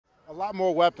A lot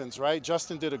more weapons, right?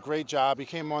 Justin did a great job. He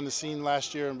came on the scene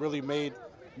last year and really made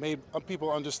people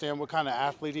understand what kind of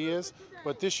athlete he is.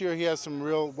 But this year he has some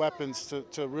real weapons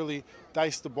to really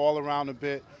dice the ball around a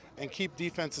bit and keep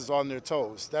defenses on their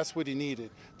toes. That's what he needed.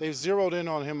 They've zeroed in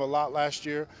on him a lot last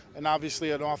year, and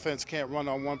obviously an offense can't run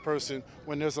on one person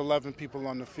when there's 11 people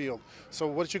on the field. So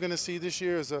what you're going to see this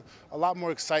year is a lot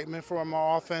more excitement from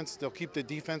our offense. They'll keep the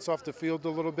defense off the field a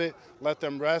little bit, let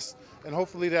them rest, and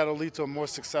hopefully that'll lead to a more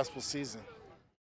successful season.